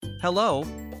Hello!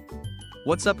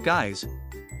 What's up, guys?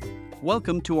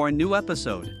 Welcome to our new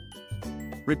episode.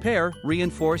 Repair,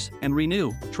 reinforce, and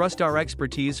renew. Trust our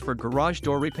expertise for garage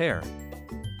door repair.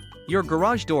 Your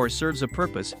garage door serves a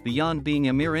purpose beyond being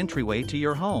a mere entryway to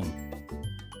your home.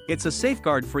 It's a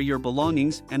safeguard for your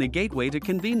belongings and a gateway to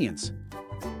convenience.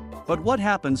 But what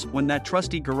happens when that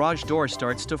trusty garage door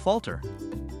starts to falter?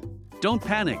 Don't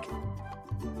panic.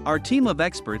 Our team of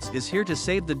experts is here to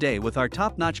save the day with our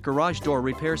top-notch garage door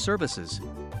repair services.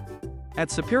 At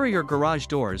Superior Garage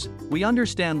Doors, we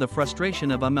understand the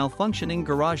frustration of a malfunctioning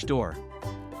garage door.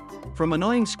 From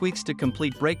annoying squeaks to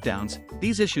complete breakdowns,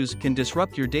 these issues can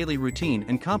disrupt your daily routine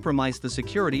and compromise the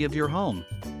security of your home.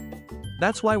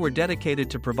 That's why we're dedicated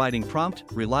to providing prompt,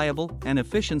 reliable, and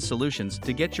efficient solutions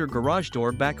to get your garage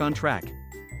door back on track.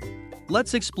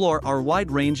 Let's explore our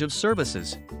wide range of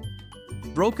services.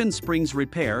 Broken springs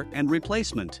repair and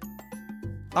replacement.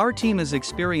 Our team is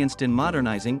experienced in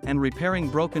modernizing and repairing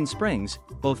broken springs,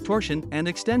 both torsion and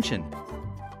extension.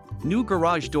 New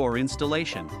garage door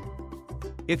installation.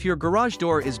 If your garage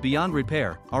door is beyond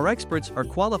repair, our experts are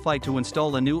qualified to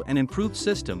install a new and improved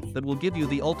system that will give you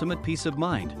the ultimate peace of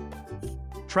mind.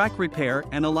 Track repair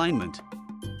and alignment.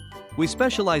 We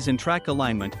specialize in track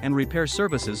alignment and repair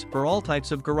services for all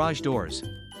types of garage doors.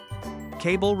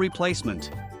 Cable replacement.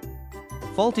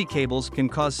 Faulty cables can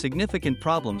cause significant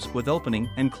problems with opening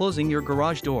and closing your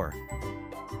garage door.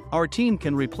 Our team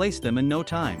can replace them in no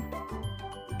time.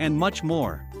 And much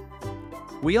more.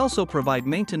 We also provide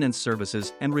maintenance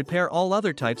services and repair all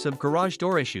other types of garage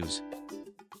door issues.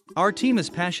 Our team is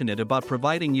passionate about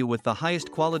providing you with the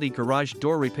highest quality garage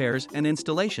door repairs and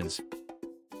installations.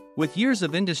 With years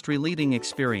of industry-leading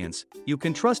experience, you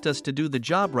can trust us to do the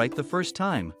job right the first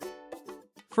time.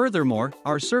 Furthermore,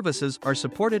 our services are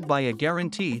supported by a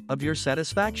guarantee of your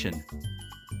satisfaction.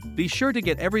 Be sure to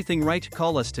get everything right.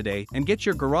 Call us today and get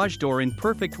your garage door in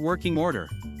perfect working order.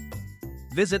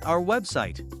 Visit our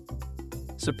website,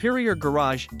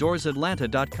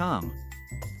 superiorgaragedoorsatlanta.com.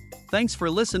 Thanks for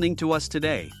listening to us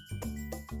today.